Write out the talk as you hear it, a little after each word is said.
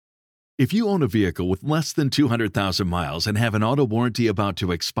If you own a vehicle with less than 200,000 miles and have an auto warranty about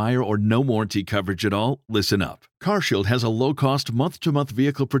to expire or no warranty coverage at all, listen up. CarShield has a low-cost month-to-month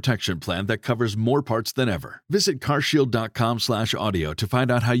vehicle protection plan that covers more parts than ever. Visit carshield.com/audio to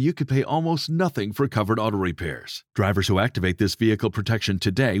find out how you could pay almost nothing for covered auto repairs. Drivers who activate this vehicle protection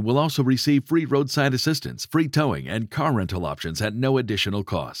today will also receive free roadside assistance, free towing, and car rental options at no additional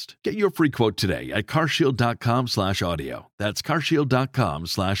cost. Get your free quote today at carshield.com/audio. That's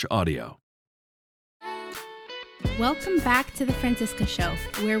carshield.com/audio. Welcome back to The Franciska Show,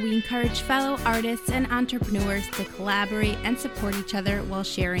 where we encourage fellow artists and entrepreneurs to collaborate and support each other while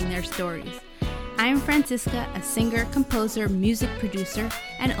sharing their stories. I am Franciska, a singer, composer, music producer,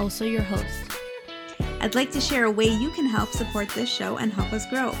 and also your host. I'd like to share a way you can help support this show and help us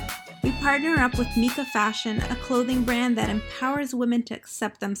grow. We partner up with Mika Fashion, a clothing brand that empowers women to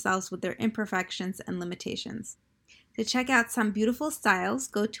accept themselves with their imperfections and limitations. To check out some beautiful styles,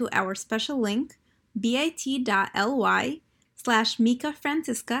 go to our special link, bit.ly/Mika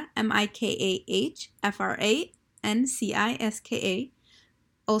Franciska, MIKAHFRANCISKA,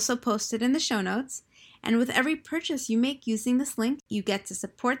 also posted in the show notes. And with every purchase you make using this link, you get to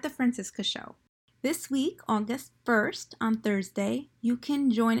support The Franciska Show. This week, August 1st, on Thursday, you can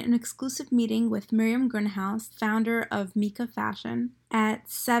join an exclusive meeting with Miriam Grunhaus, founder of Mika Fashion, at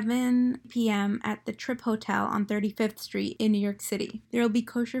 7 p.m. at the Trip Hotel on 35th Street in New York City. There will be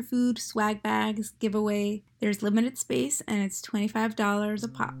kosher food, swag bags, giveaway. There's limited space, and it's $25 a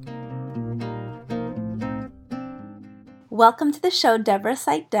pop. Welcome to the show, Devra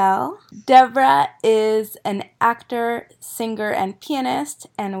Seidel. Devra is an actor, singer, and pianist,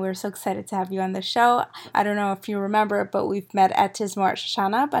 and we're so excited to have you on the show. I don't know if you remember, but we've met at Tismor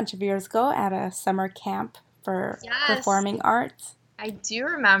Shoshana a bunch of years ago at a summer camp for performing arts. I do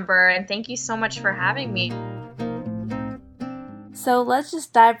remember, and thank you so much for having me. So let's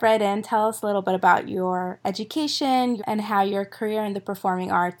just dive right in. Tell us a little bit about your education and how your career in the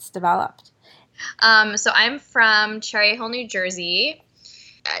performing arts developed. So I'm from Cherry Hill, New Jersey.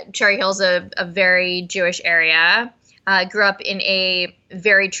 Cherry Hill's a very Jewish area. I grew up in a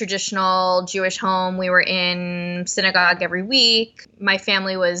very traditional Jewish home. We were in synagogue every week. My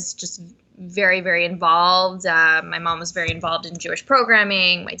family was just very, very involved. My mom was very involved in Jewish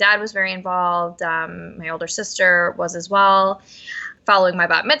programming. My dad was very involved. My older sister was as well. Following my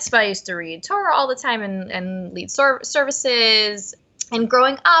bat mitzvah, I used to read Torah all the time and lead services. And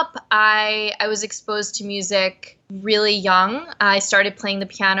growing up, I was exposed to music really young. I started playing the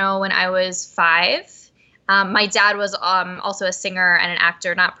piano when I was 5. My dad was also a singer and an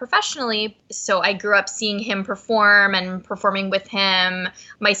actor, not professionally, so I grew up seeing him perform and performing with him.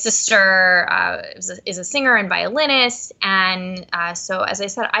 My sister is a singer and violinist, and so as I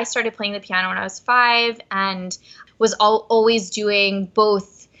said, I started playing the piano when I was 5 and was always doing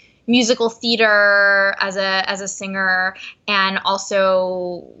both musical theater as a singer, and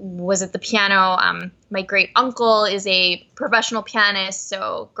also was at the piano. My great uncle is a professional pianist,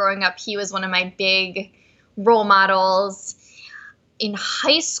 so growing up, he was one of my big role models. In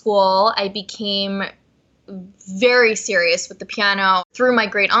high school, I became very serious with the piano through my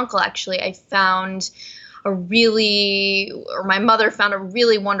great uncle. Actually, my mother found a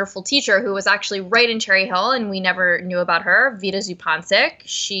really wonderful teacher who was actually right in Cherry Hill, and we never knew about her, Vida Zupancic.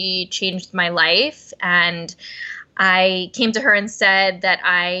 She changed my life, and I came to her and said that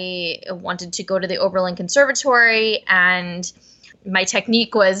I wanted to go to the Oberlin Conservatory, and my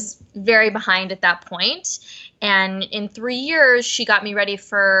technique was very behind at that point. And in 3 years, she got me ready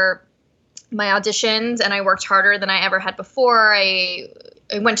for my auditions, and I worked harder than I ever had before. I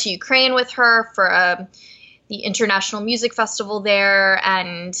went to Ukraine with her for the International Music Festival there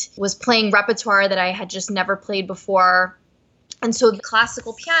and was playing repertoire that I had just never played before. And so the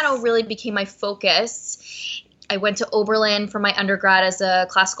classical piano really became my focus. I went to Oberlin for my undergrad as a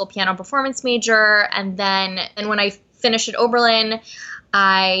classical piano performance major. And when I finished at Oberlin,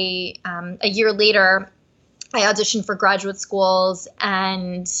 a year later, I auditioned for graduate schools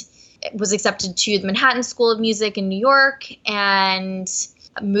and was accepted to the Manhattan School of Music in New York and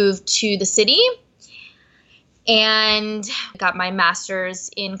moved to the city and got my master's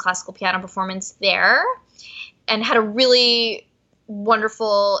in classical piano performance there and had a really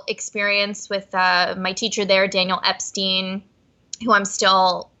wonderful experience with my teacher there, Daniel Epstein, who I'm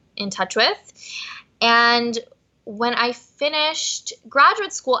still in touch with. And when I finished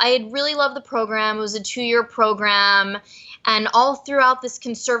graduate school, I had really loved the program. It was a 2-year program. And all throughout this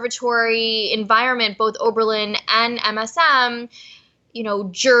conservatory environment, both Oberlin and MSM,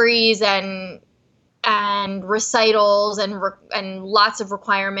 juries and and recitals and lots of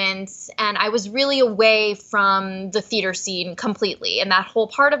requirements. And I was really away from the theater scene completely. And that whole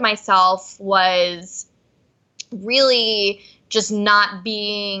part of myself was really just not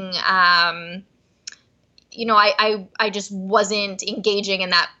being, I just wasn't engaging in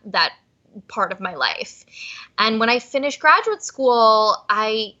that part of my life. And when I finished graduate school,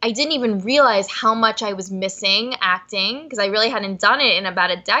 I didn't even realize how much I was missing acting, because I really hadn't done it in about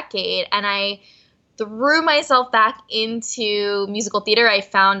a decade. And I threw myself back into musical theater. I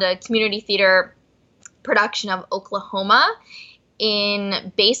found a community theater production of Oklahoma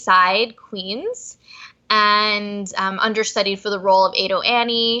in Bayside, Queens, and understudied for the role of Ado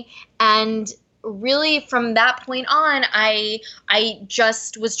Annie. And really from that point on, I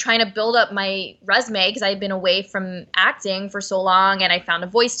just was trying to build up my resume, because I had been away from acting for so long, and I found a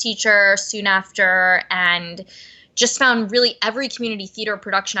voice teacher soon after, and just found really every community theater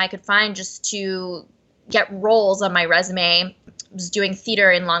production I could find just to get roles on my resume. I was doing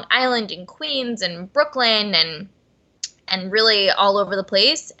theater in Long Island, in Queens, and Brooklyn, and really all over the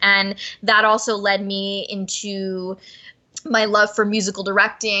place. And that also led me into my love for musical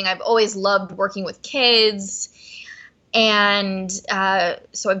directing. I've always loved working with kids. And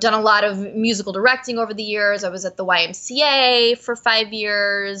so I've done a lot of musical directing over the years. I was at the YMCA for 5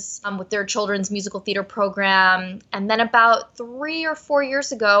 years with their children's musical theater program. And then about 3 or 4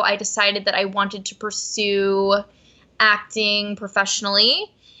 years ago, I decided that I wanted to pursue acting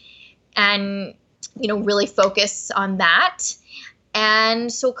professionally and, really focus on that.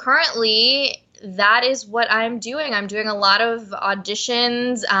 And so currently, that is what I'm doing. I'm doing a lot of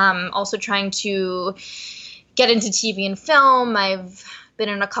auditions, also trying to get into TV and film. I've been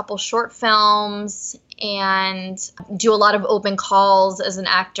in a couple short films and do a lot of open calls as an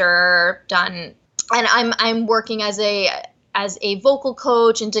actor. And I'm working as a vocal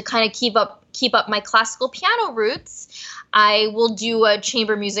coach, and to kind of keep up my classical piano roots, I will do a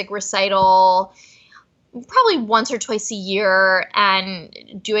chamber music recital probably once or twice a year,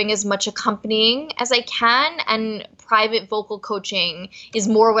 and doing as much accompanying as I can. And private vocal coaching is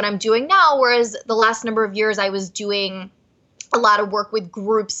more what I'm doing now, whereas the last number of years I was doing a lot of work with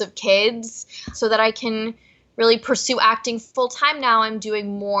groups of kids so that I can really pursue acting full time. Now I'm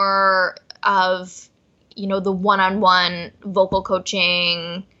doing more of, the one-on-one vocal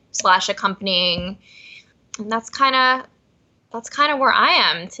coaching / accompanying. And that's kind of where I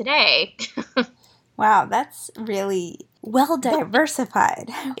am today. Wow, that's really well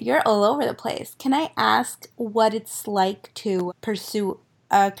diversified. You're all over the place. Can I ask what it's like to pursue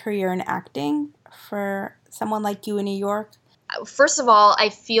a career in acting for someone like you in New York? First of all, I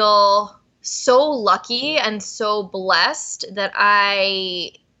feel so lucky and so blessed that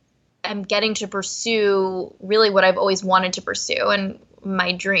I am getting to pursue really what I've always wanted to pursue, and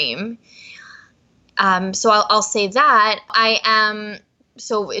my dream. So I'll say that I am.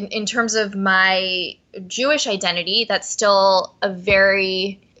 So in terms of my Jewish identity, that's still a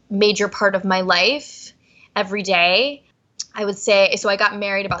very major part of my life every day. I would say, so I got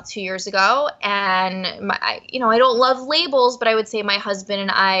married about 2 years ago, and I don't love labels, but I would say my husband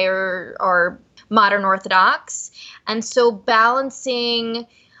and I are modern Orthodox. And so balancing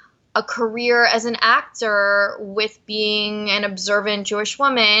a career as an actor with being an observant Jewish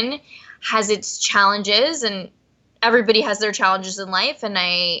woman has its challenges, and everybody has their challenges in life, and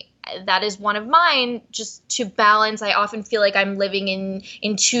that is one of mine. Just to balance, I often feel like I'm living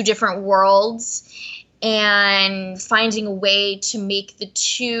in two different worlds, and finding a way to make the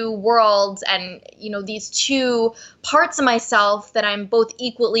two worlds and, these two parts of myself that I'm both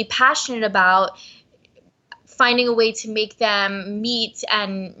equally passionate about, finding a way to make them meet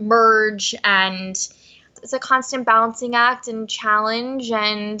and merge. And it's a constant balancing act and challenge,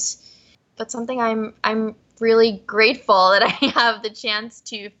 but something I'm really grateful that I have the chance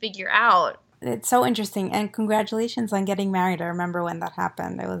to figure out. It's so interesting, and congratulations on getting married. I remember when that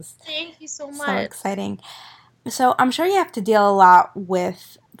happened. It was Thank you so much. So exciting. So I'm sure you have to deal a lot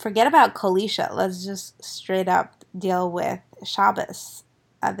with, forget about Kolisha, let's just straight up deal with Shabbos,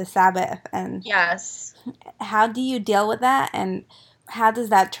 the Sabbath. And yes. How do you deal with that, and how does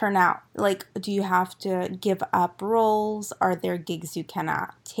that turn out? Like, do you have to give up roles? Are there gigs you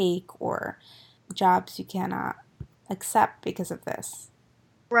cannot take or jobs you cannot accept because of this?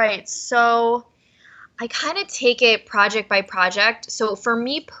 Right. So I kind of take it project by project. So for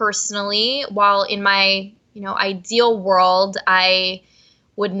me personally, while in my, ideal world, I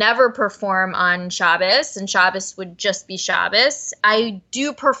would never perform on Shabbos, and Shabbos would just be Shabbos, I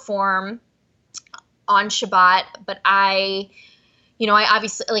do perform on Shabbat, but I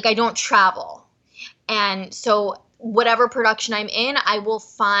obviously, I don't travel. And so whatever production I'm in, I will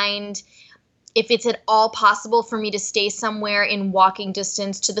find if it's at all possible for me to stay somewhere in walking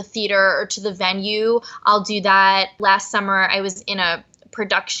distance to the theater or to the venue, I'll do that. Last summer, I was in a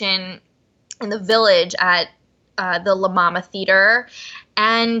production in the Village at the La Mama Theater.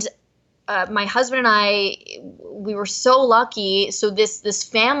 And my husband and I, we were so lucky. So this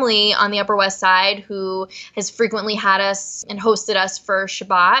family on the Upper West Side who has frequently had us and hosted us for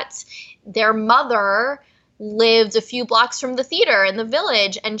Shabbat, their mother lived a few blocks from the theater in the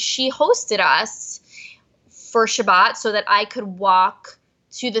Village, and she hosted us for Shabbat so that I could walk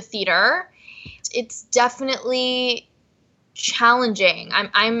to the theater. It's definitely challenging.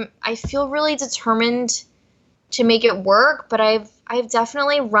 I feel really determined to make it work, but I've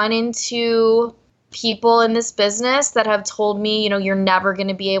definitely run into people in this business that have told me, you're never going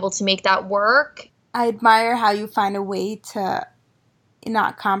to be able to make that work. I admire how you find a way to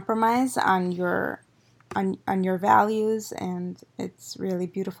not compromise on your values, and it's really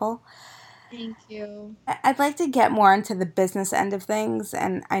beautiful. Thank you. I'd like to get more into the business end of things,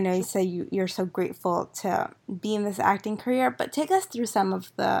 and I know you say you're so grateful to be in this acting career, but take us through some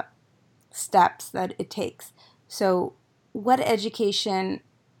of the steps that it takes. So what education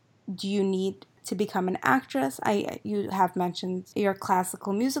do you need to become an actress? You have mentioned your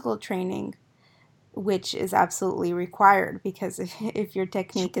classical musical training, which is absolutely required, because if your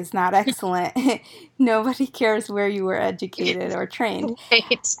technique is not excellent, nobody cares where you were educated or trained.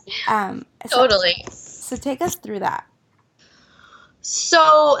 Right. Totally. So take us through that.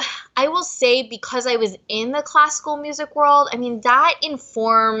 So I will say, because I was in the classical music world, that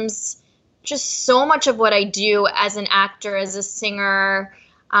informs just so much of what I do as an actor, as a singer,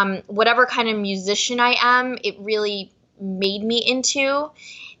 whatever kind of musician I am. It really made me into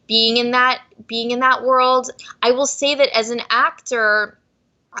being in that world. I will say that as an actor,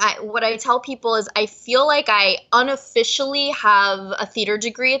 what I tell people is I feel like I unofficially have a theater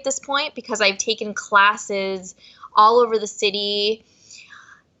degree at this point, because I've taken classes all over the city.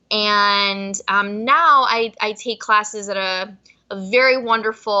 And now I take classes at a very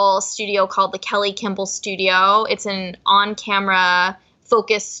wonderful studio called the Kelly Kimball Studio. It's an on-camera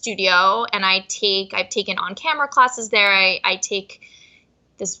focused studio, and I've taken on-camera classes there. I take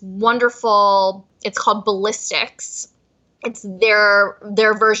this wonderful, it's called ballistics. It's their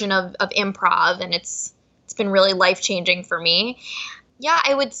version of improv, and it's been really life-changing for me. Yeah,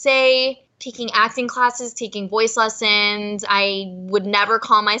 I would say taking acting classes, taking voice lessons. I would never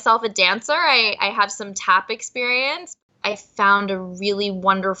call myself a dancer. I have some tap experience. I found a really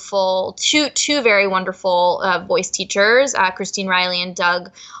wonderful, two very wonderful voice teachers, Christine Riley and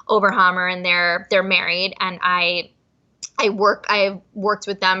Doug Oberhammer, and they're married, and I've worked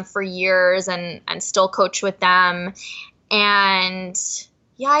with them for years and still coach with them. And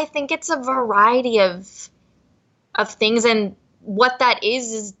yeah, I think it's a variety of things, and what that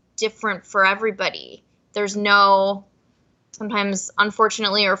is different for everybody. There's no, sometimes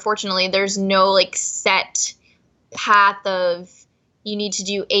unfortunately or fortunately, there's no like set path of you need to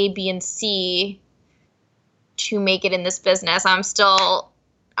do A, B, and C to make it in this business. I'm still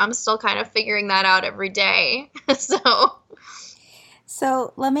kind of figuring that out every day.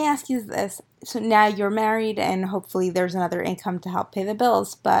 So let me ask you this. So now you're married, and hopefully there's another income to help pay the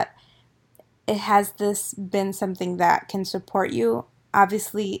bills, but has this been something that can support you?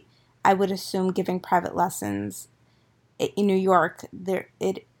 Obviously, I would assume giving private lessons in New York,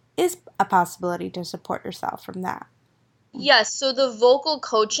 it is a possibility to support yourself from that. Yes, so the vocal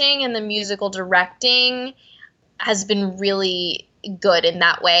coaching and the musical directing has been really good in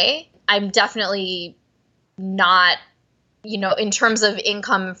that way. I'm definitely not, in terms of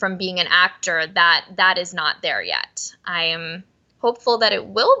income from being an actor, that is not there yet. I am hopeful that it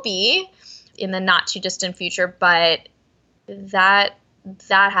will be in the not too distant future, but that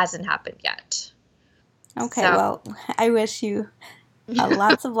hasn't happened yet. Okay, so. Well, I wish you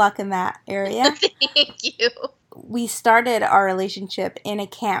lots of luck in that area. Thank you. We started our relationship in a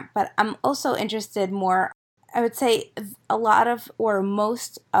camp, but I'm also interested more, I would say a lot of, or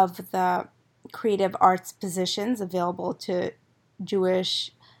most of the creative arts positions available to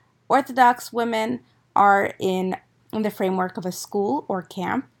Jewish Orthodox women are in the framework of a school or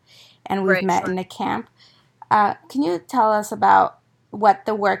camp, and we've met in a camp. Can you tell us about what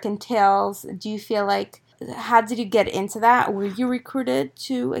the work entails? Do you feel like, how did you get into that? Were you recruited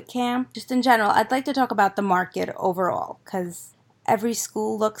to a camp? Just in general, I'd like to talk about the market overall, because every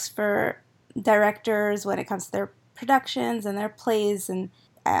school looks for directors when it comes to their productions and their plays, and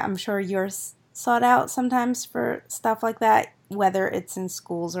I'm sure yours sought out sometimes for stuff like that, whether it's in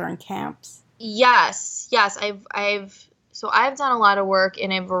schools or in camps. Yes. I've done a lot of work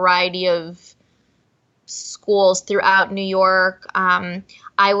in a variety of schools throughout New York.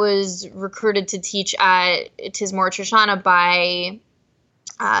 I was recruited to teach at Tismore Trishana by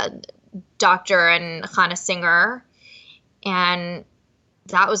Dr. and Hannah Singer, and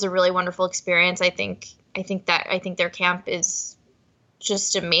that was a really wonderful experience. I think their camp is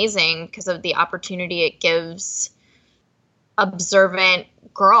just amazing because of the opportunity it gives observant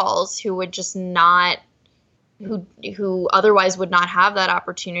girls who would just not, who otherwise would not have that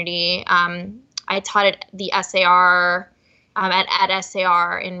opportunity. I taught at the SAR, at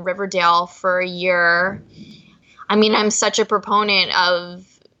SAR in Riverdale for a year. I mean, I'm such a proponent of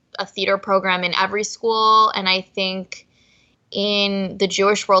a theater program in every school, and I think in the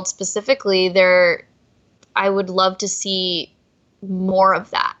Jewish world specifically, I would love to see more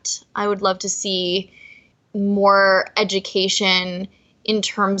of that. I would love to see more education in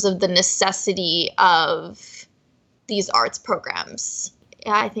terms of the necessity of these arts programs.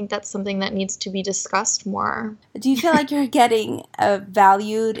 Yeah, I think that's something that needs to be discussed more. Do you feel like you're getting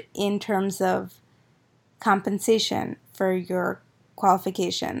valued in terms of compensation for your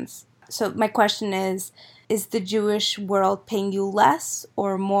qualifications? So my question is the Jewish world paying you less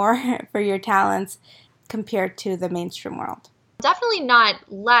or more for your talents compared to the mainstream world? Definitely not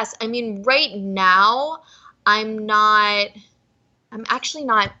less. I mean, right now, I'm actually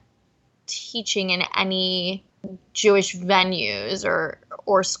not teaching in any Jewish venues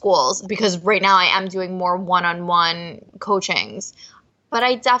or schools, because right now I am doing more one-on-one coachings. But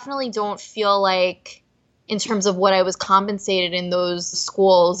I definitely don't feel like, in terms of what I was compensated in those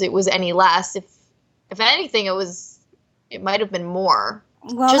schools, it was any less. If anything, it might have been more.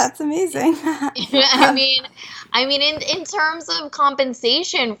 Well, that's amazing. I mean, in terms of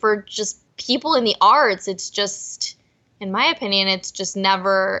compensation for just people in the arts, it's just, in my opinion, it's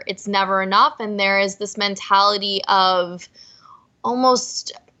never enough. And there is this mentality of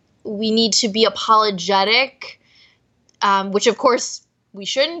almost we need to be apologetic, which of course we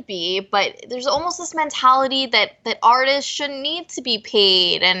shouldn't be, but there's almost this mentality that artists shouldn't need to be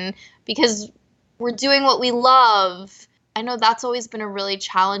paid, and because we're doing what we love. I know that's always been a really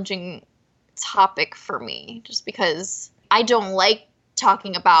challenging topic for me, just because I don't like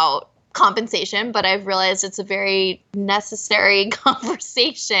talking about compensation, but I've realized it's a very necessary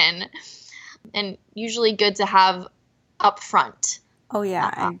conversation and usually good to have up front. Oh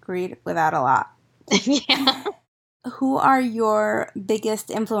yeah, I agreed with that a lot. Yeah. Who are your biggest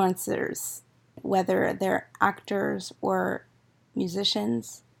influencers, whether they're actors or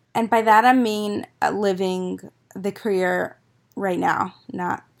musicians? And by that I mean living the career right now,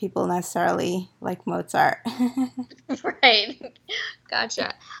 not people necessarily like Mozart. Right.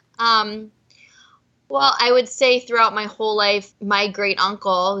 Gotcha. Well, I would say throughout my whole life, my great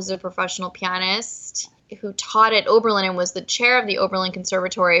uncle, who's a professional pianist, who taught at Oberlin and was the chair of the Oberlin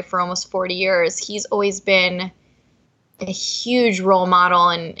Conservatory for almost 40 years, he's always been a huge role model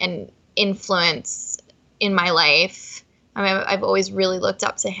and influence in my life. I mean, I've always really looked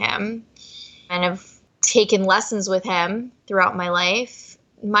up to him, and I've taken lessons with him throughout my life.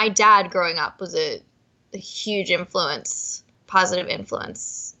 My dad growing up was a huge influence, positive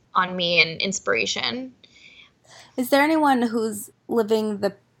influence on me and inspiration. Is there anyone who's living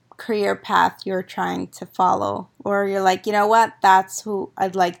the career path you're trying to follow, or you're like, you know what, that's who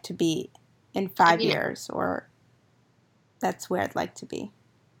I'd like to be in 5 years, or that's where I'd like to be?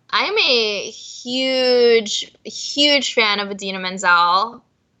 I'm a huge, huge fan of Idina Menzel.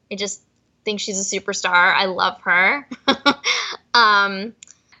 I just think she's a superstar. I love her.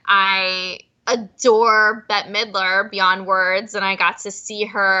 I adore Bette Midler beyond words, and I got to see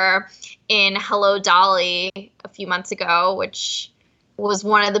her in Hello, Dolly a few months ago, which was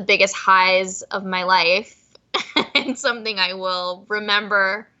one of the biggest highs of my life and something I will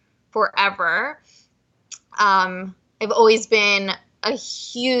remember forever. I've always been a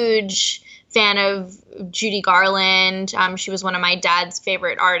huge fan of Judy Garland. She was one of my dad's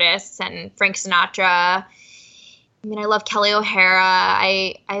favorite artists, and Frank Sinatra. I mean, I love Kelly O'Hara.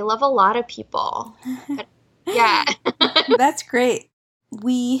 I love a lot of people. But, yeah. That's great.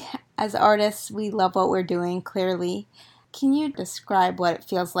 We, as artists, we love what we're doing, clearly. Can you describe what it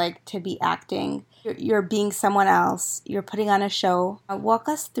feels like to be acting? You're being someone else. You're putting on a show. Walk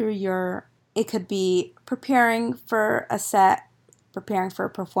us through it could be preparing for a set, preparing for a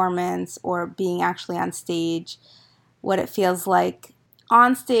performance, or being actually on stage, what it feels like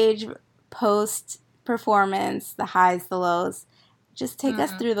on stage, post-performance, the highs, the lows. Just take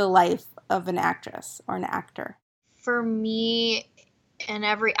us through the life of an actress or an actor. For me, and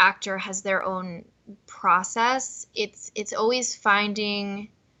every actor has their own process, it's always finding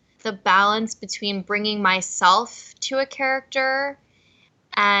the balance between bringing myself to a character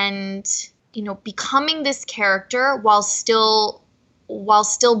and becoming this character while still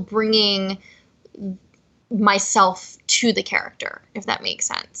bringing myself to the character, if that makes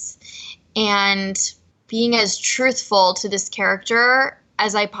sense. And being as truthful to this character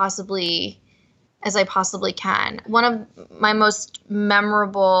as I possibly can. One of my most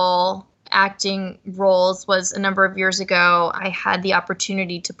memorable acting roles was a number of years ago. I had the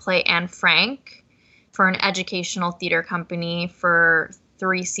opportunity to play Anne Frank for an educational theater company for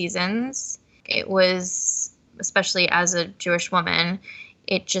 3 seasons. It was, especially as a Jewish woman,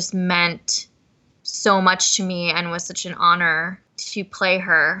 it just meant so much to me and was such an honor to play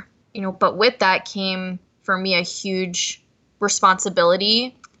her. But with that came for me a huge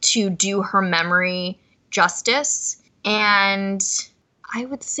responsibility to do her memory justice. And I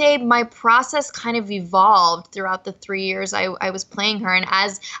would say my process kind of evolved throughout the 3 years I was playing her. And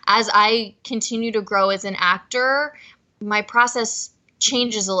as I continue to grow as an actor, my process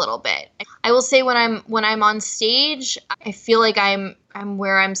changes a little bit. I will say when I'm on stage, I feel like I'm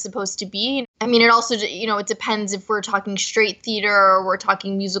where I'm supposed to be. I mean, it also, it depends if we're talking straight theater or we're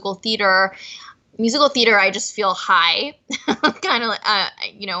talking musical theater. Musical theater, I just feel high, kind of,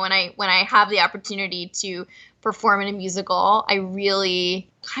 when I have the opportunity to perform in a musical, I really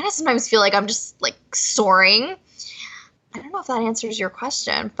kind of sometimes feel like I'm just like soaring. I don't know if that answers your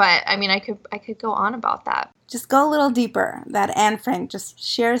question, but I mean, I could go on about that. Just go a little deeper. That Anne Frank, just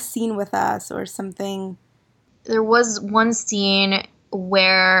share a scene with us or something. There was one scene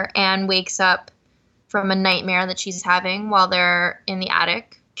where Anne wakes up from a nightmare that she's having while they're in the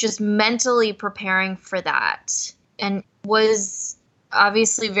attic, just mentally preparing for that, and was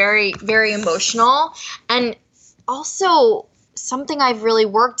obviously very, very emotional. And also something I've really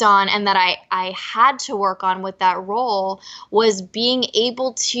worked on and that I had to work on with that role was being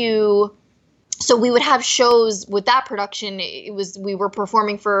able to, so we would have shows with that production. We were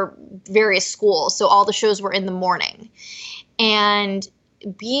performing for various schools. So all the shows were in the morning, and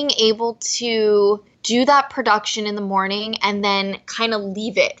being able to do that production in the morning and then kind of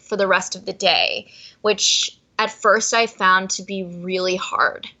leave it for the rest of the day, which at first I found to be really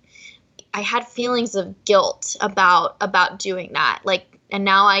hard. I had feelings of guilt about doing that. And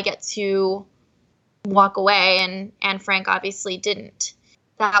now I get to walk away, and Anne Frank obviously didn't.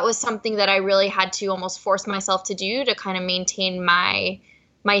 That was something that I really had to almost force myself to do to kind of maintain my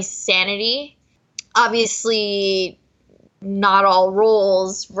sanity. Obviously, not all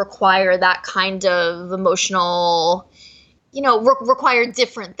roles require that kind of emotional, require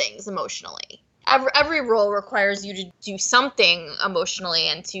different things emotionally. Every role requires you to do something emotionally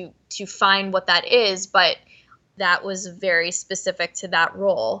and to find what that is, but that was very specific to that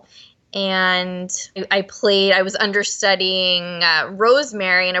role. And I was understudying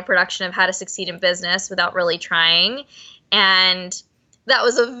Rosemary in a production of How to Succeed in Business Without Really Trying. And that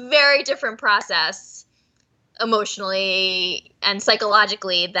was a very different process emotionally and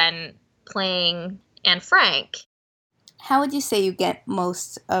psychologically than playing Anne Frank. How would you say you get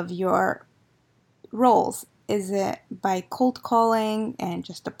most of your roles? Is it by cold calling and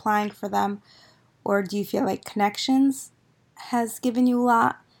just applying for them? Or do you feel like connections has given you a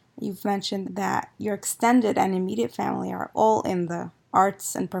lot? You've mentioned that your extended and immediate family are all in the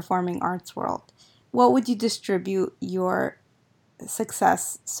arts and performing arts world. What would you distribute your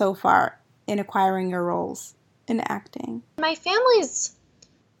success so far in acquiring your roles in acting? My family's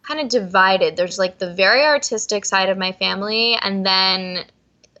kind of divided. There's like the very artistic side of my family, and then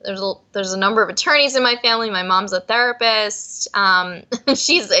there's a number of attorneys in my family. My mom's a therapist.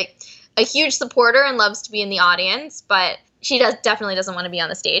 She's a huge supporter and loves to be in the audience, but she definitely doesn't want to be on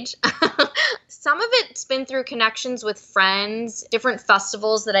the stage. Some of it's been through connections with friends, different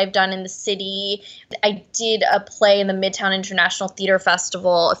festivals that I've done in the city. I did a play in the Midtown International Theater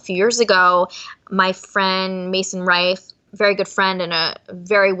Festival a few years ago. My friend Mason Reif, very good friend and a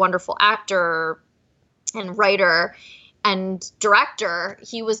very wonderful actor and writer and director,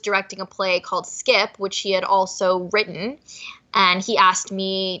 he was directing a play called Skip, which he had also written, and he asked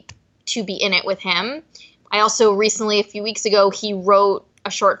me to be in it with him. I also recently, a few weeks ago, he wrote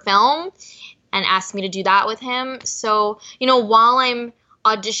a short film and asked me to do that with him. So, while I'm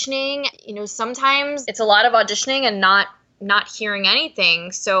auditioning, sometimes it's a lot of auditioning and not hearing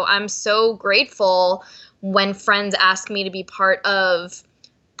anything. So I'm so grateful when friends ask me to be part of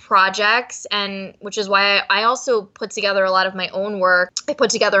projects, and which is why I also put together a lot of my own work. I put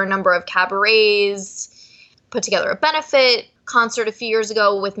together a number of cabarets, put together a benefit concert a few years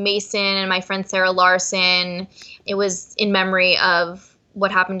ago with Mason and my friend Sarah Larson. It was in memory of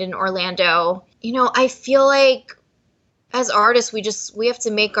what happened in Orlando. I feel like as artists, we have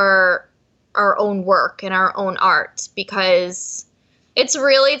to make our own work and our own art, because It's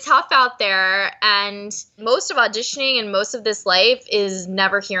really tough out there, and most of auditioning and most of this life is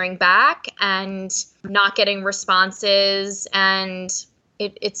never hearing back and not getting responses, and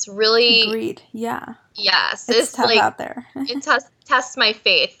it's really... Agreed. Yeah. Yes. It's tough out there. It tests my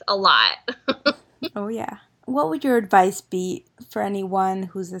faith a lot. Oh, yeah. What would your advice be for anyone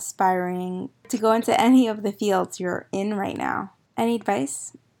who's aspiring to go into any of the fields you're in right now? Any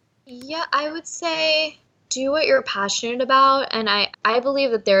advice? Yeah, I would say do what you're passionate about, and I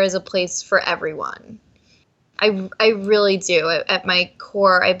believe that there is a place for everyone. I really do. At my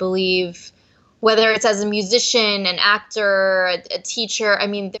core, I believe, whether it's as a musician, an actor, a teacher, I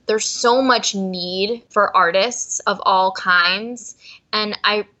mean, there's so much need for artists of all kinds, and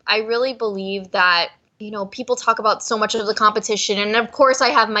I really believe that, you know, people talk about so much of the competition, and of course I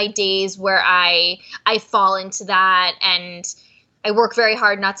have my days where I fall into that, and I work very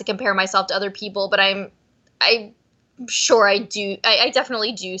hard not to compare myself to other people, but I'm sure I do. I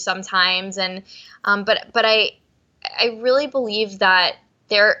definitely do sometimes, and but I really believe that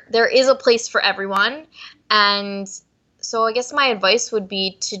there is a place for everyone, and so I guess my advice would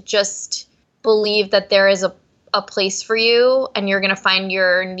be to just believe that there is a place for you, and you're gonna find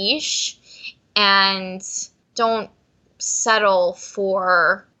your niche, and don't settle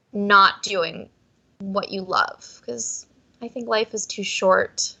for not doing what you love, because I think life is too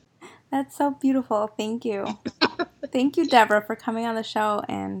short. That's so beautiful. Thank you. Thank you, Devra, for coming on the show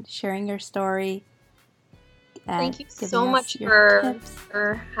and sharing your story. Thank you so much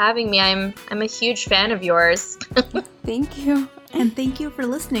for having me. I'm a huge fan of yours. Thank you. And thank you for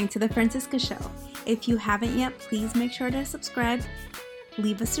listening to The Franciska Show. If you haven't yet, please make sure to subscribe.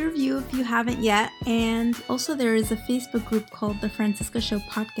 Leave us a review if you haven't yet. And also there is a Facebook group called The Franciska Show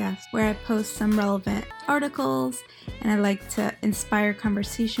Podcast where I post some relevant articles and I like to inspire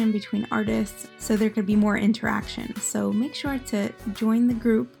conversation between artists so there could be more interaction. So make sure to join the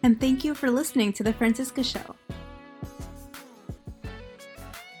group. And thank you for listening to The Franciska Show.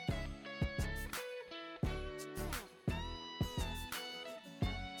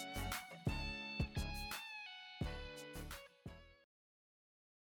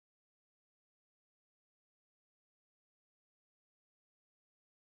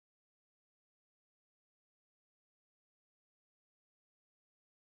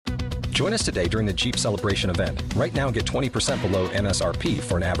 Join us today during the Jeep Celebration event. Right now, get 20% below MSRP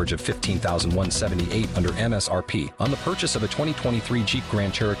for an average of $15,178 under MSRP on the purchase of a 2023 Jeep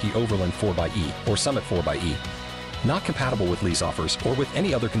Grand Cherokee Overland 4xE or Summit 4xE. Not compatible with lease offers or with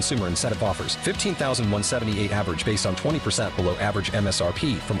any other consumer incentive offers. $15,178 average based on 20% below average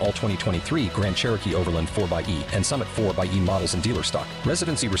MSRP from all 2023 Grand Cherokee Overland 4xE and Summit 4xE models in dealer stock.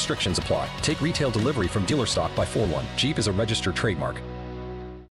 Residency restrictions apply. Take retail delivery from dealer stock by 4/1. Jeep is a registered trademark.